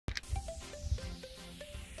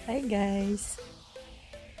Hi guys!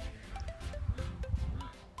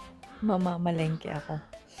 Mamamalengke ako.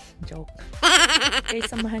 Joke. Kaya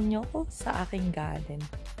samahan nyo ako sa aking garden.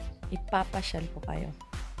 Ipapasyal ko kayo.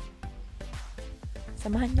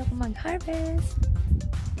 Samahan nyo ako mag-harvest!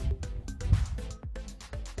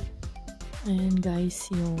 Ayan guys,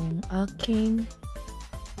 yung aking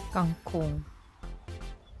kangkong.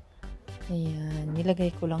 Ayan, nilagay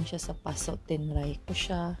ko lang siya sa paso. Tinry ko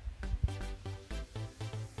siya.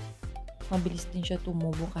 Mabilis din siya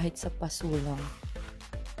tumubo kahit sa paso lang.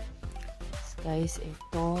 Guys,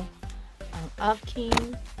 ito ang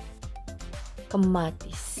aking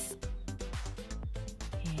kamatis.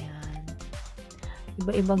 Ayan.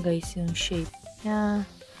 Iba-iba guys yung shape niya.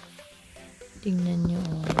 Tingnan nyo.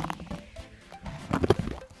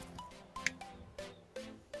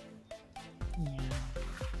 Ayan.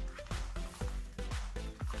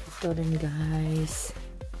 Ito rin guys.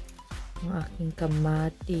 Ang aking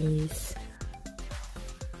kamatis.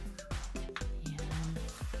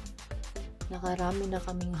 Nakarami na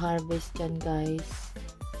kaming harvest dyan guys.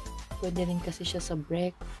 Pwede rin kasi siya sa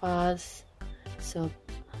breakfast, sa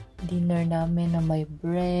dinner namin na may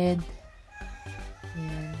bread.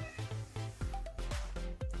 Ayan.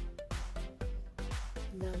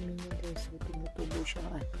 Dami niya guys. So, tumutubo siya.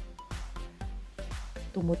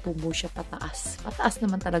 Tumutubo siya pataas. Pataas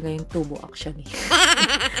naman talaga yung tubo actually.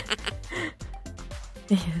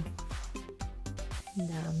 Ayan.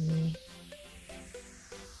 Dami.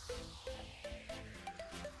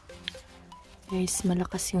 Guys,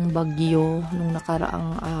 malakas yung bagyo nung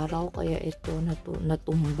nakaraang araw, kaya ito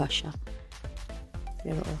natumba siya.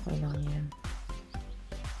 Pero okay lang yan.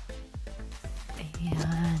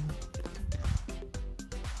 Ayan.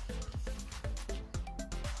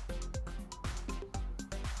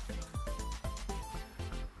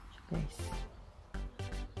 Guys.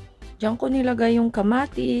 Diyan ko nilagay yung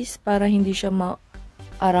kamatis para hindi siya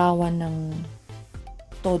maarawan ng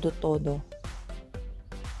todo-todo.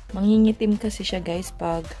 Mangingitim kasi siya guys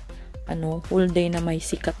pag whole day na may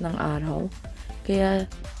sikat ng araw.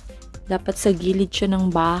 Kaya dapat sa gilid siya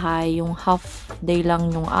ng bahay, yung half day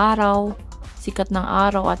lang yung araw, sikat ng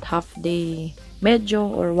araw at half day medyo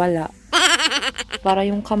or wala. Para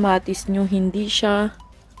yung kamatis nyo hindi siya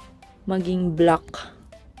maging black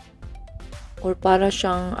or para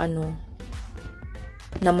siyang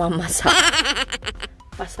namamasa.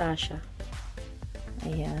 Pasa siya.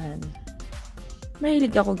 Ayan.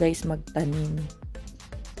 Mahilig ako guys magtanim.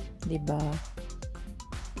 'Di ba?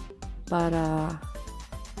 Para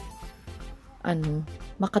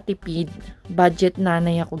makatipid. Budget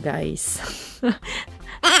nanay ako guys.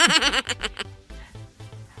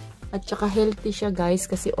 At saka healthy siya guys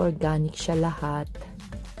kasi organic siya lahat.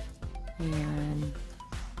 Ayan.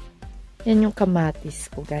 Yan yung kamatis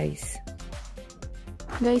ko guys.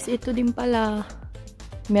 Guys, ito din pala.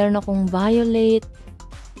 Meron akong violet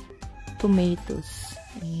tomatoes.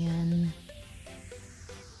 Ayan.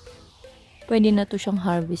 Pwede na to siyang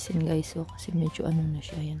harvestin guys. So, kasi medyo na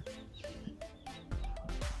siya. Ayan.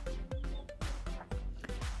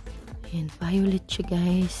 Ayan. Violet siya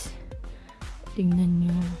guys. Tingnan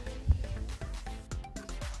nyo.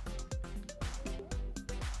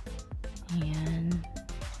 Ayan.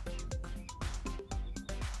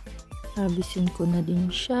 Harvestin ko na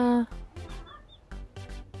din siya.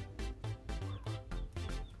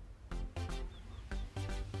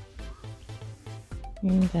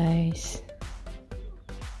 Yun guys,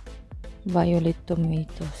 violet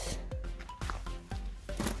tomatoes.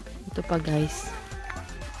 Ito pa guys,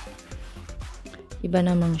 iba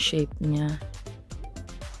namang shape niya.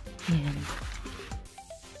 Ayan.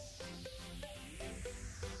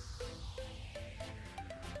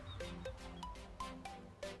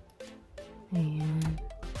 Ayan.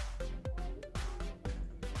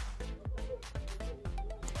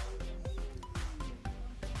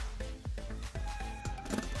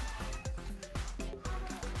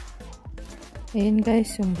 Ayan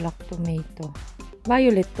guys, yung black tomato.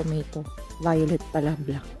 Violet tomato. Violet pala,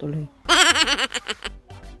 black tuloy.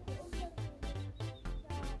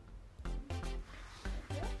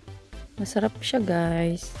 Masarap siya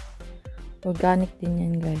guys. Organic din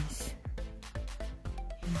yan guys.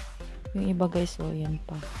 Yung iba guys, yan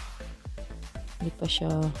pa. Hindi pa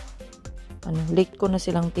siya, late ko na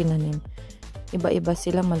silang tinanim. Iba-iba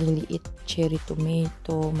sila, maliliit. Cherry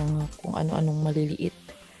tomato, mga kung ano-anong maliliit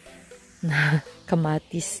na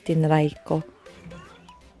kamatis, tinry ko.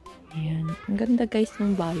 Ayan. Ang ganda guys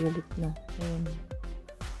ng violet na. Ayan.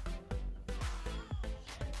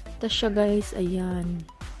 Tapos siya guys, ayan.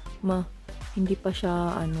 Hindi pa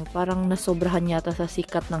siya, parang nasobrahan yata sa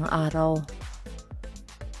sikat ng araw.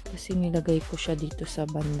 Kasi nilagay ko siya dito sa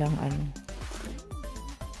bandang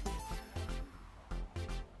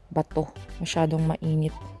bato. Masyadong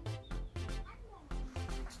mainit.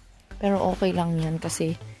 Pero okay lang yan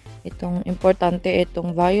kasi itong importante,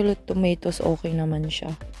 itong violet tomatoes, okay naman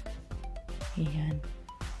siya. Ayan.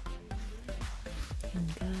 Ayan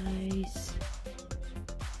guys.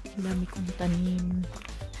 Ang dami kong tanim.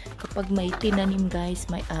 Kapag may tinanim guys,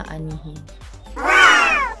 may aanihin.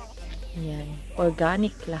 Ayan.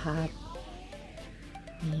 Organic lahat.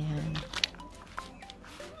 Ayan.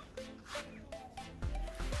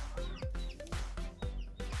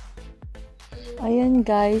 Ayan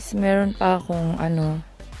guys, meron pa akong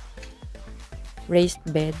raised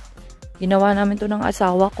bed. Ginawa namin to ng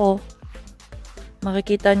asawa ko.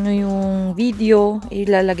 Makikita nyo yung video.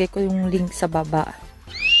 Ilalagay ko yung link sa baba.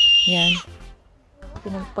 Ayan.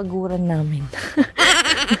 Pinagpaguran namin.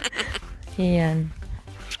 Ayan.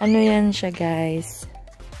 Ano yan siya guys?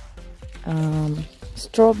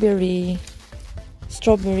 Strawberries,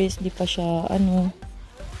 di pa siya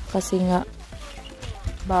kasi nga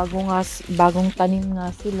bagong tanim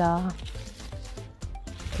nga sila.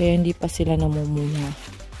 Kaya hindi pa sila namumunga.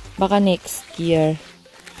 Baka next year.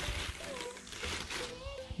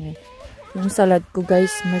 Yung salad ko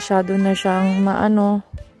guys, masyado na siyang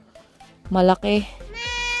malaki.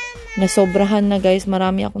 Nasobrahan na guys.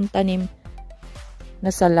 Marami akong tanim na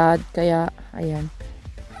salad. Kaya, ayan.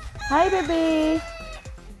 Hi baby!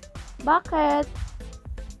 Bakit?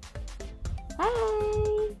 Hi!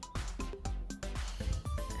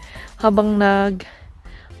 Habang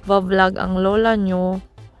nag-vlog ang lola nyo,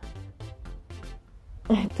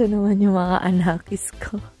 ito naman yung mga anakis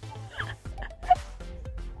ko.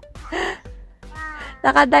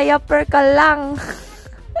 Naka-diaper ka lang.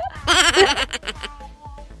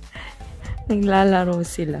 Naglalaro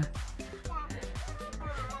sila.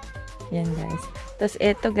 Yan guys. Tapos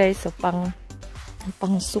ito guys, so pang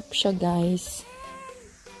soup siya guys.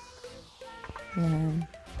 Yan.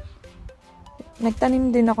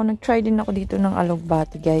 Nag-try din ako dito ng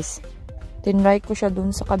alugbati guys. Tinry ko siya dun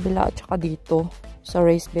sa kabila at saka dito sa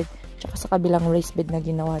raised bed. Tsaka sa kabilang raised bed na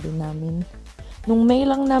ginawa din namin. Nung May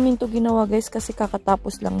lang namin to ginawa guys kasi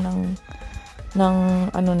kakatapos lang ng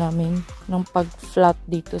pag-flat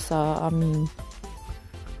dito sa aming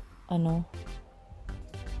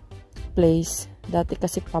place. Dati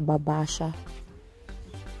kasi pababa siya.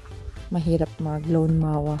 Mahirap mag-lawn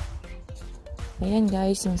mawa. Ayan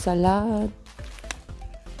guys, yung salad.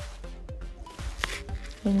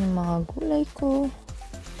 Yan yung mga gulay ko.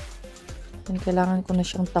 Yan, kailangan ko na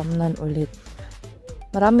siyang tamnan ulit.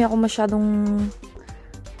 Marami ako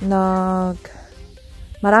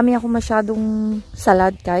masyadong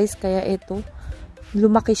salad guys. Kaya ito,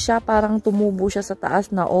 lumaki siya. Parang tumubo siya sa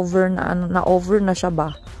taas na over na siya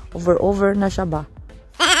ba. Over na siya ba.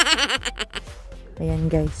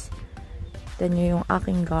 Ayan guys. Ito nyo yung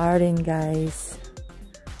aking garden guys.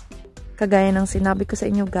 Kagaya ng sinabi ko sa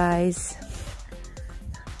inyo guys.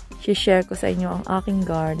 I-share ko sa inyo ang aking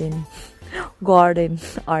garden. Garden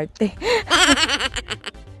arte.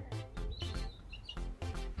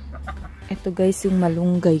 Ito guys yung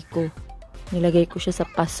malunggay ko. Nilagay ko siya sa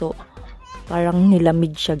paso. Parang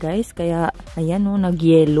nilamig siya guys. Kaya ayan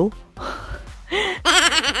nag-yellow.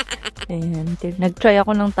 Ayan. Nag-try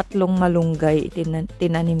ako ng 3 malunggay.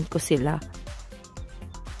 Tinanim ko sila.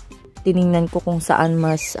 Tiningnan ko kung saan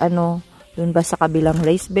mas dun ba sa kabilang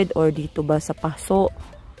raised bed or dito ba sa paso.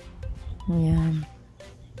 Ayan.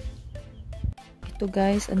 Ito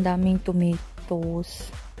guys, ang daming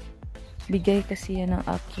tomatoes. Bigay kasi yan ng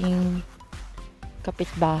aking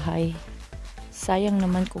kapitbahay. Sayang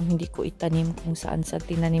naman kung hindi ko itanim kung saan sa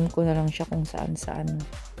tinanim ko na lang siya kung saan saan.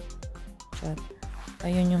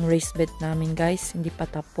 Ayun yung raised bed namin guys, hindi pa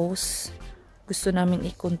tapos. Gusto namin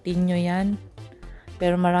i-continue yan.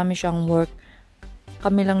 Pero marami siyang work.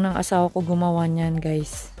 Kami lang ng asawa ko gumawa niyan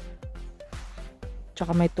guys.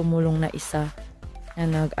 Tsaka may tumulong na isa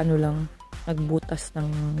na nagbutas ng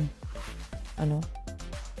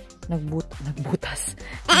nagbutas.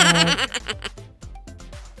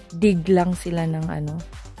 Dig lang sila ng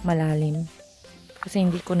malalim. Kasi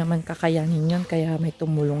hindi ko naman kakayanin yun kaya may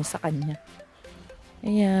tumulong sa kanya.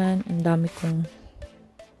 Ayan, ang dami kong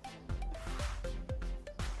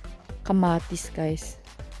kamatis guys.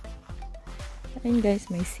 Ayan guys,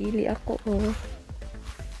 may sili ako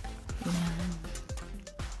Ayan.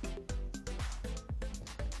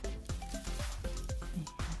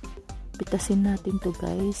 Pitasin natin to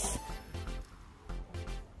guys.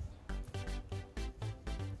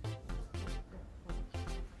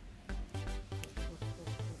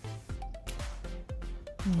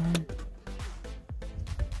 Ayan.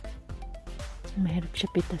 Mahirap siya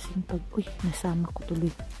pitasin pag, uy, nasama ko tuloy.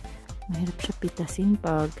 Mahirap siya pitasin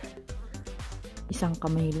pag isang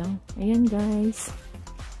kamay lang. Ayan guys.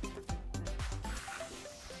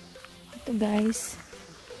 Ito guys,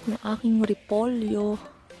 yung aking repolyo.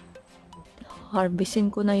 Harvestin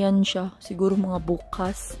ko na yan siya. Siguro mga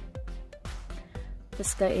bukas.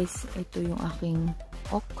 Tapos guys, ito yung aking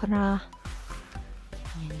okra.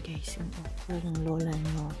 Ayan guys, yung okra ng lola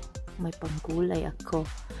nyo. May panggulay ako.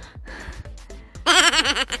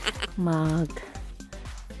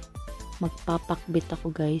 Magpapakbit ako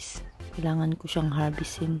guys. Kailangan ko siyang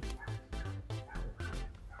harvestin.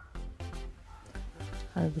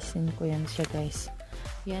 Harvestin ko yan siya guys.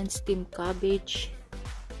 Yan, steamed cabbage.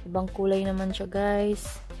 Ibang kulay naman siya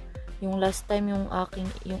guys. Yung last time yung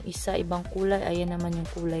isa ibang kulay. Ayan naman yung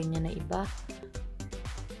kulay niya na iba.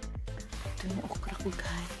 Ito yung okra ko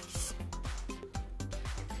guys.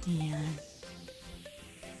 Ayan.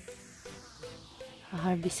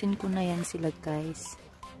 Harvestin ko na yan sila guys.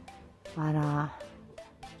 Para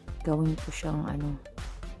gawin ko siyang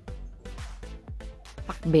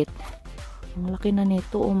pakbit. Ang laki na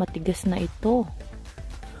nito. Oh, matigas na ito.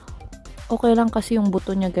 Okay lang kasi yung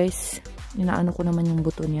buto niya guys. Inaano ko naman yung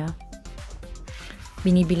buto niya.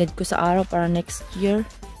 Binibilad ko sa araw para next year.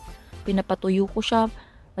 Pinapatuyo ko siya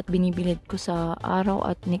at binibilad ko sa araw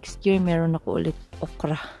at next year meron ako ulit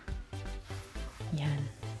okra. Yan.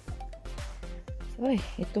 So,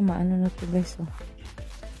 ito maano na to guys. Oh.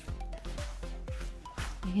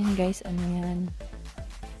 Ayan guys, ano yan?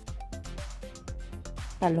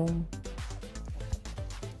 Talong.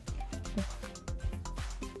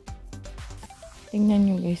 Tingnan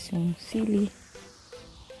nyo guys yung sili.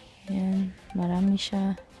 Ayan, marami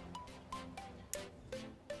siya.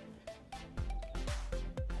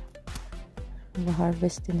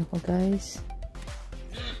 Mag-harvest din ako guys.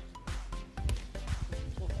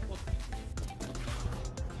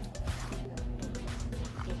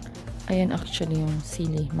 Ayan actually yung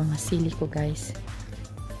sili. Mga sili ko guys.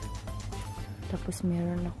 Tapos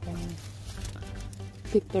meron akong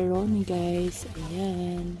pepperoni guys.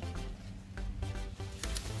 Ayan.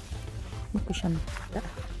 Hindi ko siya makita.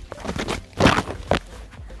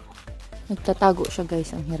 Nagtatago siya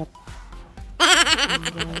guys. Ang hirap.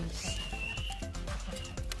 Ayan guys.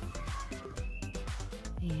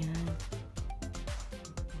 Ayan.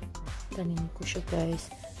 Tanim ko siya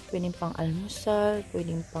guys. Pwedeng pang almusal.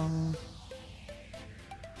 Pwedeng pang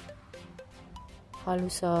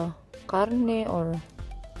halo sa karne or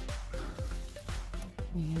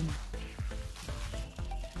ayan.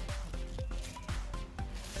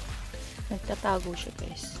 Nagtatago siya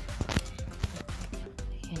guys.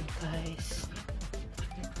 Ayan guys.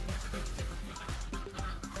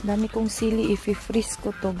 Dami kong sili. I-freeze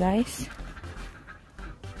ko to guys.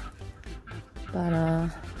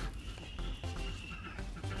 Para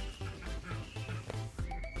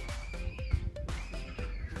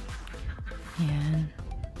ayan.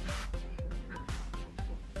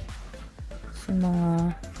 So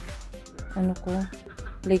mga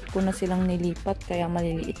late ko na silang nilipat kaya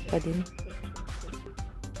maliliit pa din.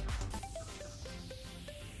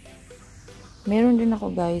 Meron din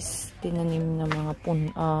ako guys tinanim na mga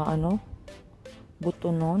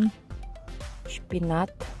buto nun.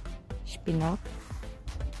 Spinach.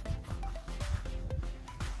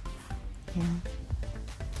 Ayan.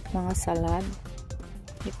 Mga salad.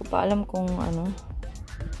 Hindi ko pa alam kung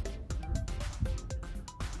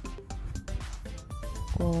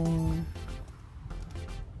kung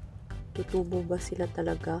tutubo ba sila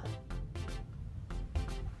talaga.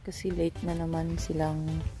 Kasi late na naman silang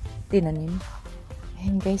tinanim.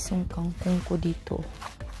 Ayan guys, yung kangkong ko dito.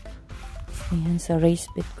 Ayan, sa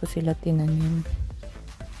raised bed ko sila tinanim.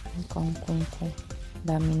 Yung kangkong ko.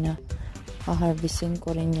 Dami na. Ha-harvestin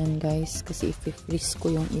ko rin yan guys. Kasi i-freeze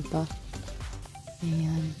ko yung iba.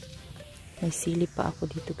 Ayan. May sili pa ako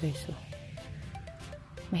dito guys. Oh.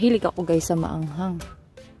 Mahilig ako guys sa maanghang.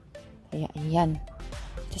 Kaya ayan.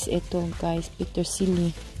 Tapos ito guys,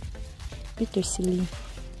 petersilie.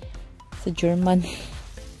 Sa German.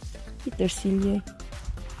 Petersilie.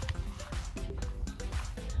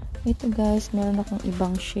 Ito guys, meron akong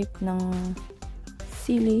ibang shape ng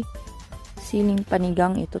sili. Siling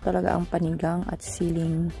panigang. Ito talaga ang panigang at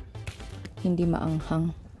siling hindi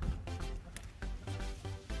maanghang.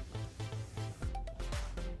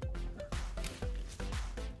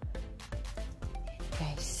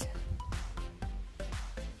 Guys.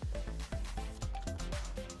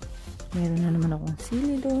 Meron na naman akong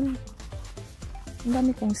sili doon. Ang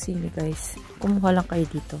dami kong sili guys. Kumuha lang kayo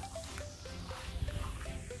dito.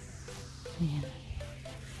 Ayan.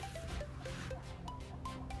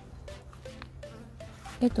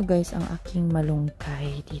 Ito guys, ang aking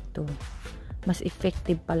malunggay dito. Mas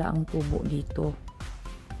effective pala ang tubo dito.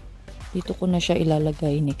 Dito ko na siya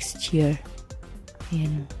ilalagay next year.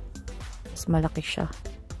 Ayan. Mas malaki siya.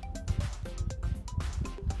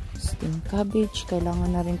 Steam cabbage.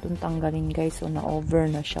 Kailangan na rin itong tanggalin guys. So, na-over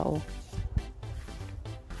na siya. Oh.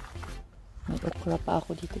 May okra pa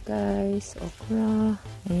ako dito guys. Okra.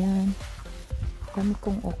 Ayan. Dami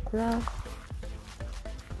kong okra.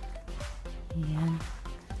 Ayan.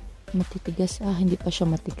 Matitigas. Hindi pa siya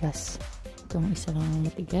matigas. Itong isa lang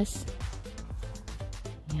matigas.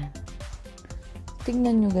 Ayan.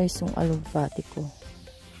 Tingnan nyo guys yung alugbati ko.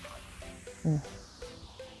 Oh.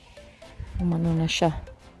 Umano na siya.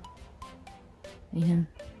 Ayan.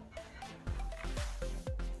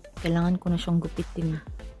 Kailangan ko na siyang gupitin.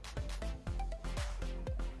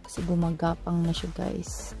 Kasi gumagapang na siya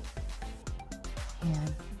guys.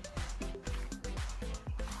 Ayan.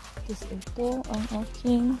 Tapos ito ang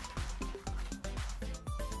aking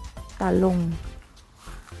talong.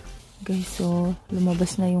 Guys, so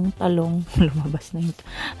lumabas na yung talong. Lumabas na yung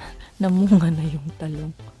namunga na yung talong.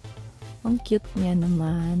 Ang cute niya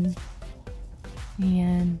naman.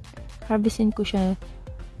 Ayan. Harvestin ko siya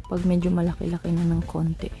pag medyo malaki-laki na ng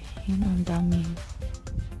konti. Ayan, ang dami.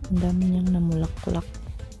 Ang dami niyang namulak-kulak.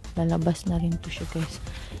 Lalabas na rin to siya guys.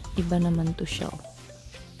 Iba naman to siya. Oh.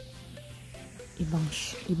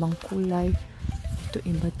 Ibang kulay. Ito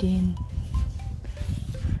iba din.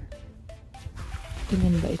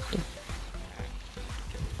 Tingnan ba ito?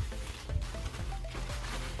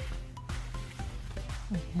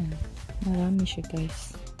 Ayan. Marami siya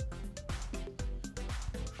guys.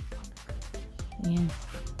 Ayan.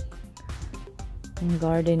 Ang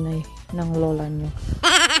garden ay ng lola nyo.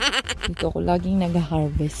 Dito ako laging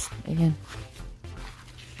nag-harvest. Ayan.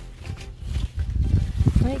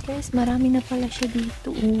 Ay guys, marami na pala siya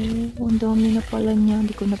dito. Oh, ang dami na pala niya.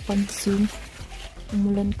 Hindi ko napansin.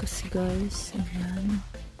 Umulan kasi guys. Ayan.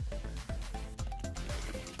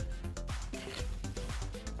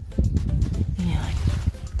 Ayan.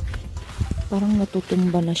 Parang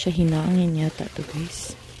natutumba na siya. Hinangin yata to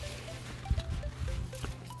guys.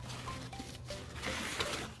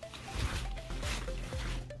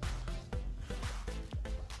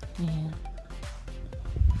 Ayan.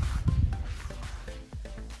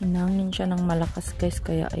 Hinangin siya ng malakas guys.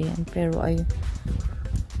 Kaya ayan. Pero ay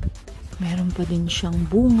meron pa din siyang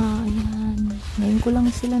bunga. Ayan. Ngayon ko lang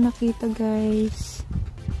sila nakita guys.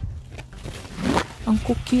 Ang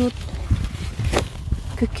cute.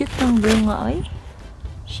 Cute ng bunga ay.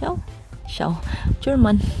 Siyaw.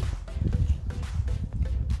 German.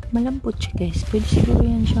 Malambot siya guys. Pwede siguro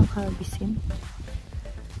yan siyang harvestin.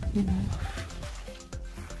 Yun.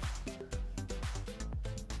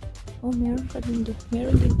 Oh, meron pa din dito.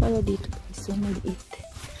 Meron din pala dito guys. So, maliit.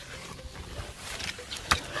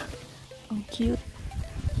 Ang cute.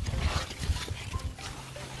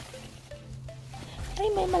 Ay,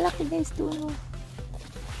 may malaki guys doon.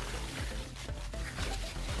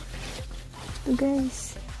 Ito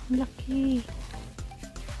guys. Malaki.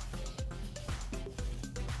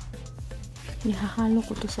 Ihahalo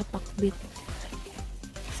ko to sa pakbit.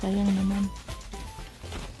 Sayang naman.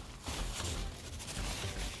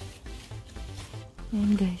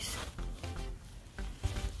 Ayan guys.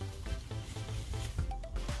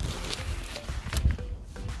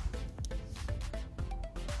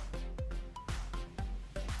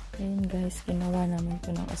 Ayan guys, ginawa namin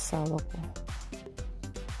ito ng asawa ko.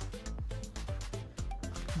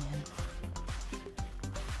 Ayan.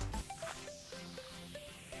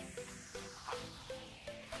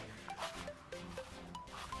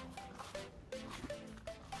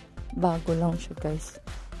 Bago lang siya guys.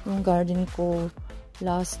 Yung garden ko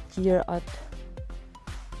last year at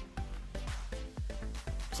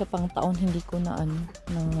sa pang taon hindi ko na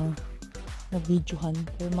na videohan.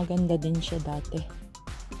 Pero maganda din siya dati.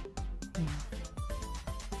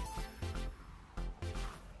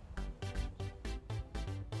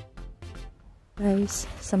 Guys,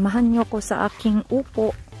 samahan nyo ko sa aking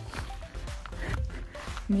upo.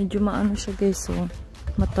 Medyo maano siya guys, so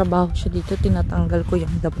matrabaho siya dito. Tinatanggal ko yung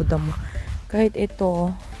damo-damo. Kahit ito,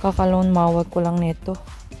 kakalon mawag ko lang nito.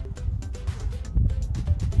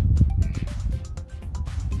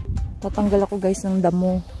 Tatanggal ako guys ng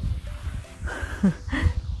damo.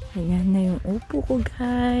 Ayan na yung upo ko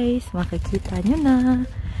guys. Makikita nyo na.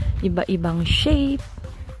 Iba-ibang shape.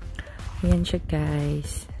 Ayan siya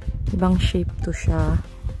guys. Ibang shape to siya.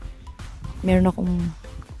 Meron akong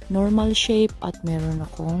normal shape at meron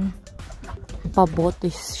akong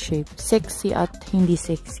pabotis shape. Sexy at hindi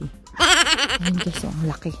sexy. Ayan guys, ang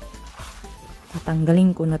laki.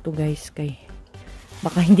 Tatanggalin ko na to guys kay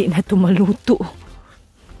baka hindi na to maluto.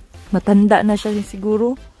 Matanda na siya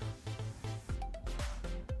siguro.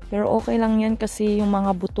 Pero okay lang yan kasi yung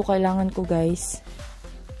mga buto kailangan ko, guys.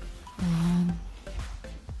 Ayan.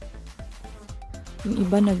 Yung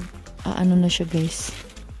iba ano na siya, guys.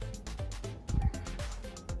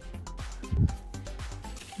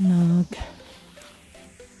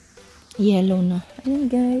 Yellow na. Ayan,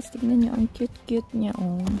 guys. Tignan niyo. Ang cute-cute niya,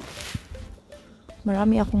 oh.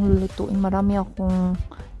 Marami akong lulutuin. Marami akong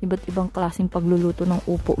iba't ibang klaseng pagluluto ng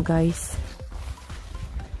upo, guys.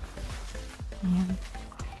 Ayan.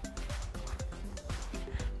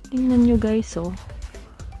 Tingnan nyo, guys, oh.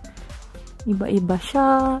 Iba-iba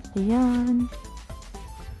siya. Ayan.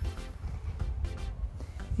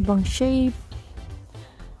 Ibang shape.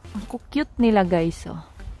 Ang cute nila, guys, oh.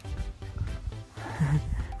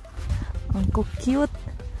 Ang cute.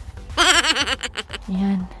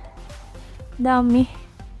 Ayan. Dami.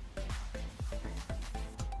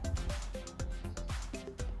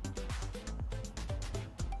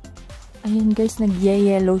 Ayan, guys,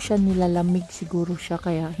 nag-yellow siya, nilalamig siguro siya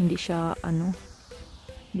kaya hindi siya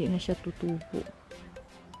hindi na siya tutubo.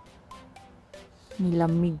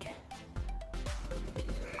 Nilamig.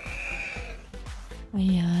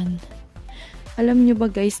 Ayan. Alam nyo ba,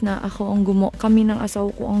 guys, na kami ng asawa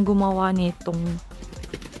ko ang gumawa nitong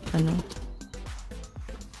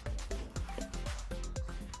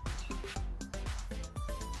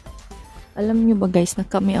Alam nyo ba, guys, na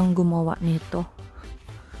kami ang gumawa nito?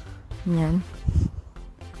 Yan.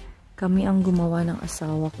 Kami ang gumawa ng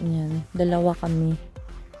asawa ko niyan. Dalawa kami.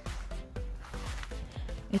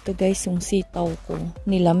 Ito, guys, yung sitaw ko.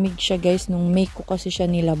 Nilamig siya, guys, nung May ko kasi siya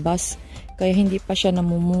nilabas. Kaya hindi pa siya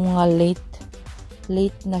namumunga.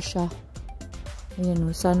 Late na siya. Ayan,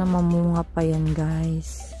 sana mamunga pa yan,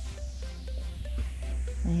 guys.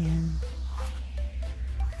 Ayan.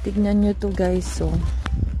 Tignan nyo to, guys, so.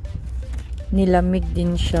 Nilamig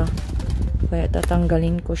din siya. Kaya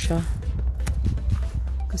tatanggalin ko siya.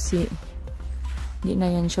 Kasi hindi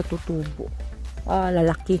na yan siya tutubo.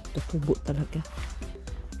 Lalaki. Tutubo talaga.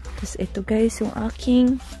 Tapos ito, guys, yung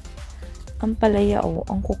aking ampalaya.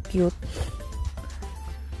 Ang cute.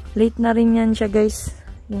 Late na rin yan siya, guys.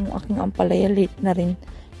 Yung aking ampalaya, late na rin.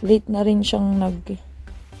 Late na rin siyang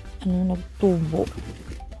nagtubo.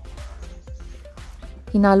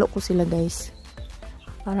 Hinalo ko sila, guys.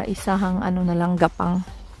 Para isahang na lang gapang.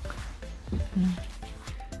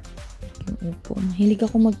 Yung upo. Mahilig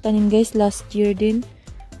ako magtanim, guys. Last year din.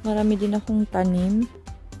 Marami din akong tanim.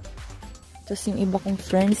 Tapos yung iba kong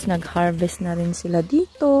friends, nag-harvest na rin sila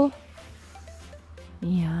dito.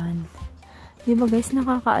 Ayan. Diba, guys,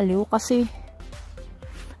 nakakaaliw kasi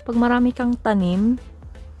pag marami kang tanim,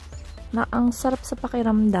 na ang sarap sa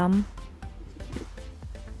pakiramdam.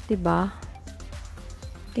 Diba?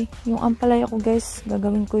 Okay. Yung ampalaya ko, guys,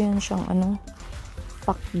 gagawin ko yan siyang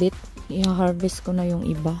pakbit. I-harvest ko na yung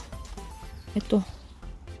iba. Ito.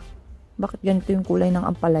 Bakit ganito yung kulay ng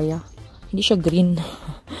ampalaya? Hindi siya green.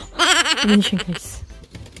 Hindi siya, guys.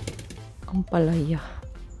 Ampalaya.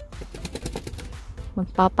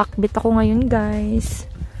 Magpapakbit ako ngayon, guys.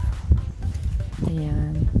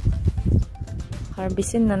 Ayan.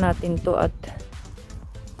 Harvestin na natin to at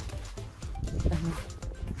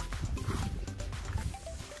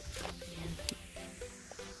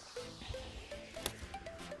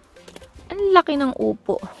ang laki ng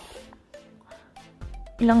upo.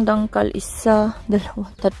 Ilang dangkal? 1, 2,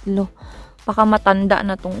 3. Baka matanda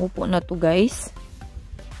na tong upo na to, guys.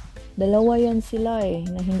 2 yan sila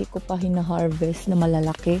na hindi ko pa hina-harvest na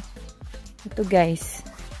malalaki. Ito, guys.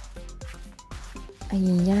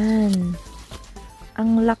 Ayan.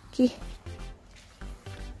 Ang laki.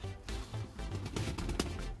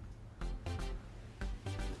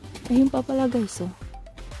 Ayun pa pala, guys, oh.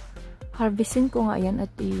 Harvestin ko nga yan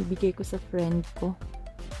at ibigay ko sa friend ko.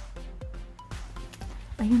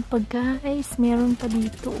 Ayun pa, guys. Meron pa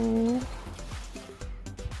dito, oh.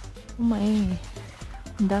 Oh my.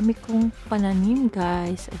 Ang dami kong pananim,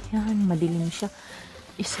 guys. Ayan, madilim siya.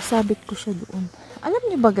 Isasabit ko siya doon. Alam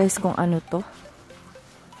niyo ba, guys, kung ano to?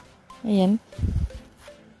 Ayan.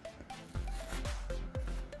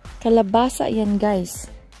 Kalabasa yan,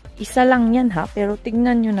 guys. Isa lang yan, ha? Pero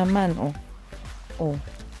tignan nyo naman, oh. Oh.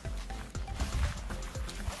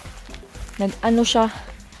 Nag-ano siya,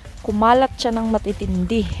 kumalat siya ng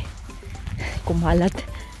matitindi. Kumalat.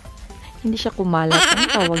 Hindi siya kumalat. Ano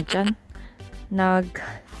tawag dyan?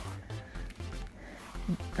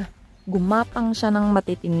 Gumapang siya ng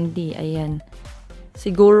matitindi. Ayan.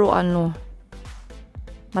 Siguro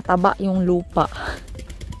mataba yung lupa.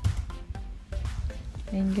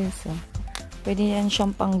 Ayan, guys, oh. Pwede yan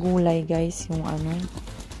siyang panggulay, guys. Yung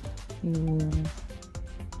yung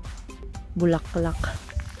bulaklak.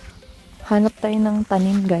 Hanap tayo ng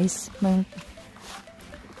tanim, guys. Ng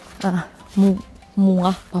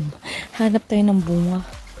bunga. Hanap tayo ng bunga.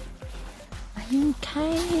 Ayun,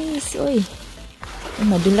 guys. Uy.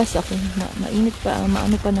 Madulas ako. Mainit pa.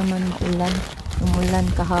 Maano pa naman maulan. Umulan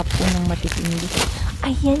kahapon ng matitindi.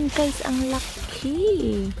 Ayan, guys. Ang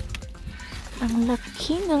laki. Ang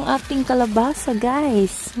laki ng ating kalabasa,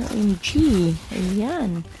 guys. OMG.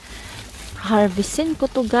 Ayan. Harvestin ko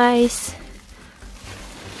to, guys.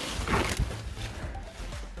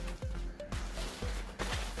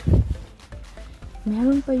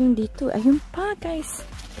 Meron pa yung dito. Ayun pa, guys.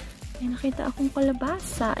 May nakita akong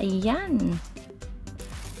kalabasa. Ayan.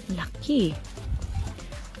 Laki.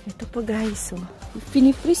 Ito pa, guys. Oh.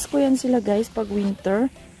 Pinifreeze ko yan sila, guys, pag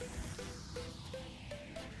winter.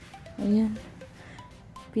 Ayan.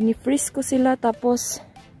 Pinifreeze ko sila, tapos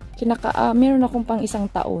meron akong pang 1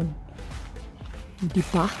 taon. Di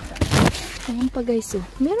ba? Ayan pa, guys. Oh.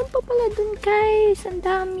 Meron pa pala dun, guys. Ang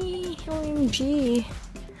dami. OMG.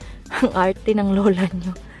 Ang arte ng lola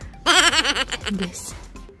nyo. Guys.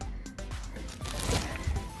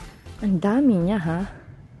 Ang dami niya, ha?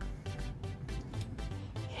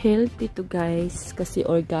 Healthy to, guys. Kasi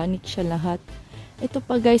organic siya lahat. Ito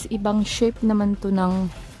pa, guys. Ibang shape naman to ng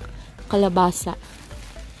kalabasa.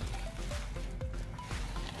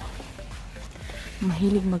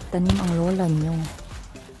 Mahilig magtanim ang lola nyo.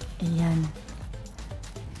 Ayan.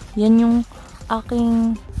 Yan yung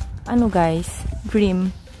aking, guys,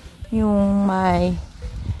 dream. Yung may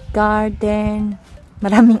garden,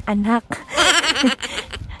 maraming anak.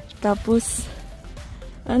 Tapos,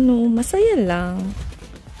 masaya lang.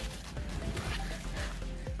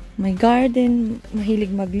 May garden,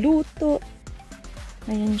 mahilig magluto.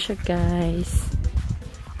 Ayan siya, guys.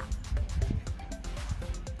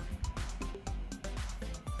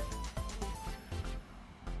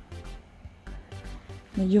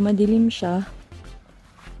 Medyo madilim siya.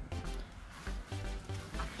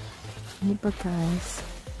 Hindi pa, guys.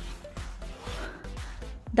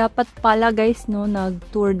 Dapat pala, guys, no,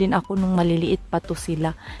 nag-tour din ako nung maliliit pa to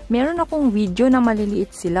sila. Meron akong video na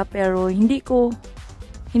maliliit sila, pero hindi ko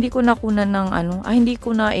nakunan ng hindi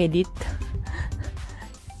ko na-edit.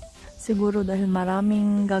 Siguro dahil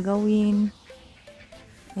maraming gagawin.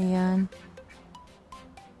 Ayan.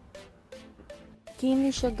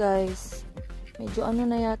 Kini siya, guys. Medyo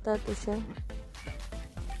na yata to siya.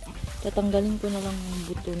 Tatanggalin ko na lang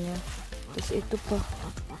yung buto niya. Tapos ito pa.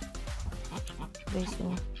 Guys,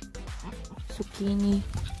 zucchini.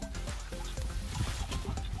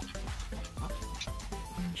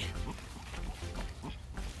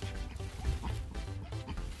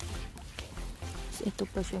 Tapos ito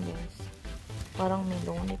pa siya, guys. Parang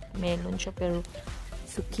melon siya, pero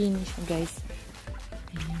zucchini siya, guys.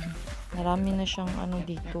 Ayan. Marami na siyang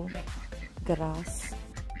dito. Grass.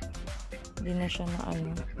 Hindi na siya na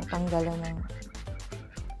natanggalan ng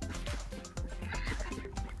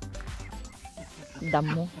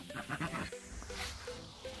damo.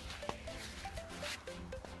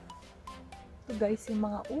 Ito, guys, yung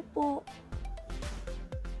mga upo.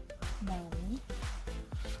 Dami.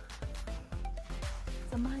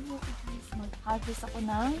 Samahan niyo ko, guys. Mag-harvest ako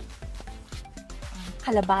ng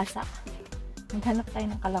kalabasa. Maghanap tayo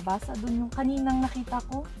ng kalabasa. Doon yung kaninang nakita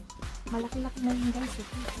ko. Malaki-laki na yun, guys.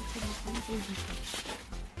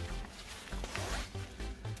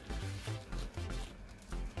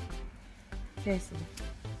 Yes.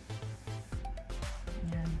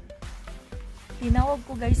 Yan. Tinawag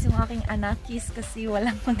ko, guys, yung aking anakis kasi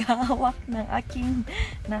walang maghahawak ng aking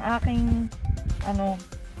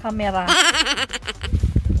camera.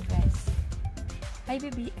 Okay, guys. Hi,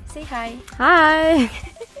 baby. Say hi. Hi.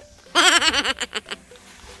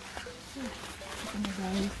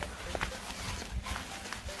 Guys.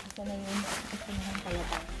 Ito na yun. Ito na yung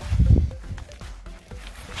kalabasa.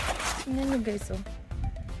 Tingnan nyo, guys, oh.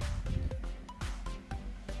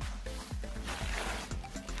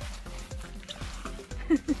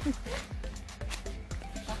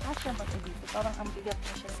 Nakasya ba ito dito? Parang ang bigat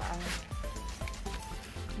na siya sa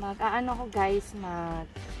mag-aano ko, guys,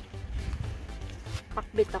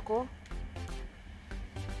 pakbit ako.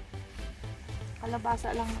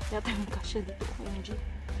 Kalabasa lang yata yung kasya dito. OMG.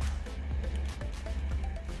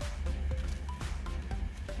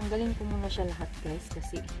 Tanggalin ko muna siya lahat, guys,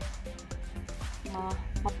 kasi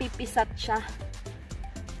mapipisat siya.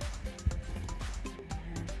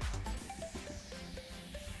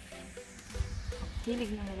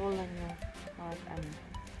 Hilig ng lola nyo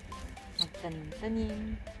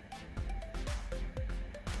magtanim-tanim.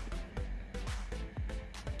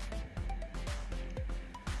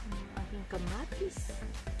 Aking kamatis.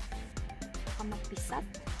 Baka mapisat.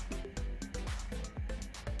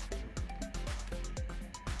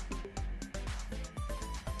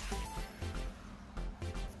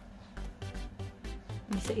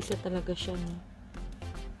 Isa-isa talaga siya, no?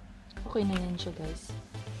 Okay na yan siya, guys.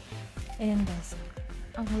 Ayan, guys.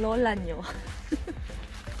 Ang lola nyo.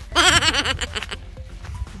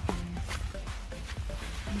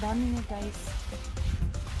 Ang dami niya, guys.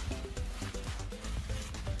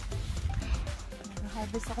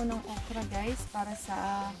 Nag-harvest ako ng okra, guys, para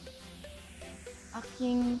sa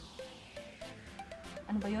aking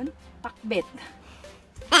ano ba yun? Pakbet.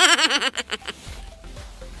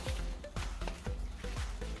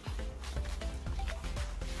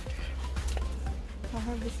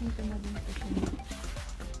 Harvesting ko na din ito siya.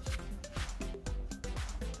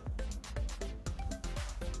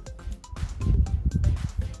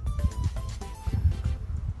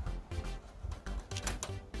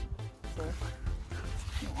 So,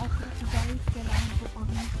 yung okra ko, guys, kailangan ko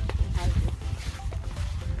pang harvest.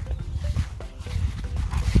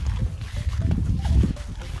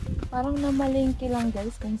 Parang namalingki lang,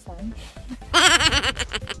 guys, kung saan.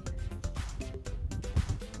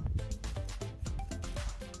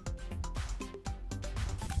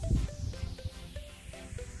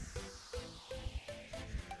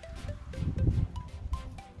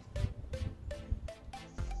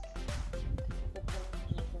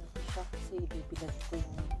 Kasi ibibilag ko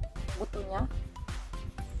yung buto niya.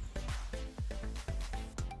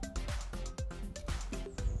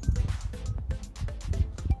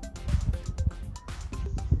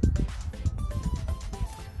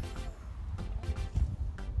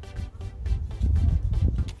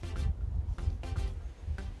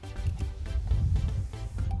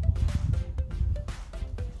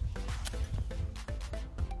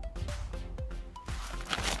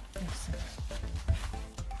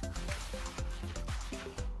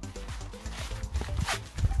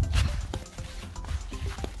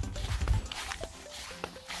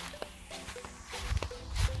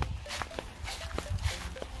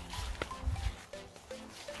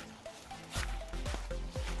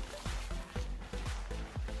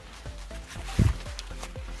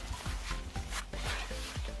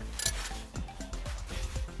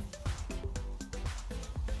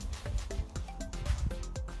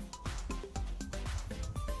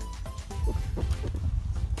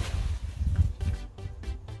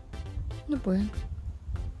 Ano po yan?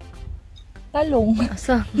 Talong.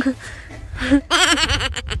 Asa?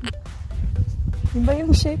 Diba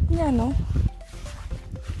yung shape niya, no?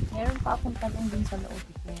 Meron pa akong talong din sa loob.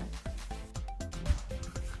 Kaya.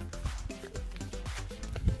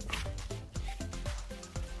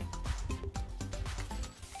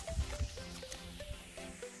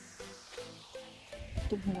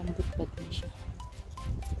 Ito, malambot pa din siya.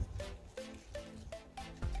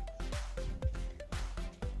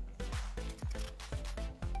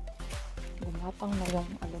 Gumapang na yung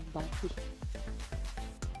alugbati.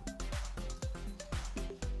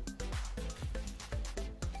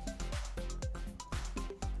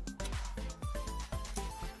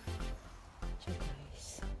 So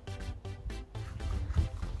guys,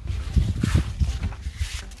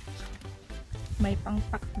 may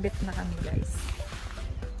pangpakbit na kami, guys.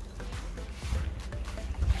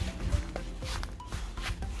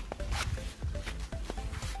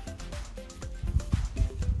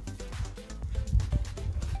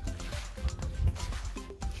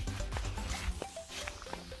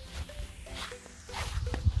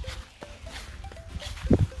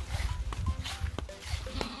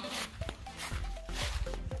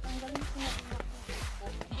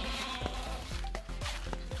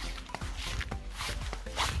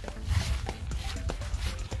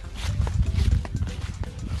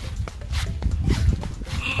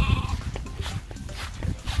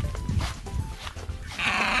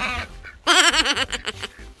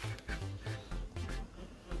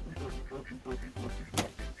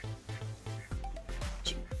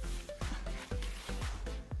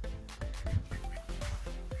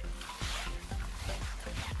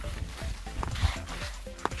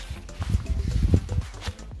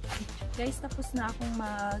 Guys, tapos na akong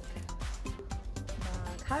mag-harvest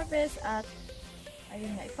at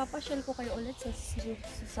ayun nga, ipapasyal ko kayo ulit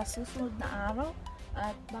sa susunod na araw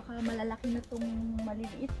at baka malalaki na tong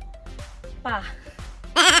maliliit pa.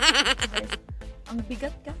 Guys, ang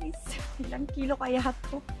bigat, guys. Ilang kilo kaya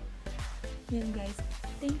to? Yan, guys.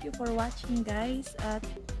 Thank you for watching, guys, at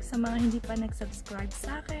sa mga hindi pa nag-subscribe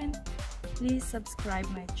sa akin, please subscribe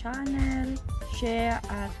my channel, share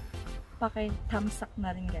at paki-thumbs up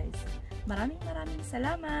na rin, guys. Maraming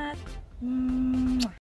salamat.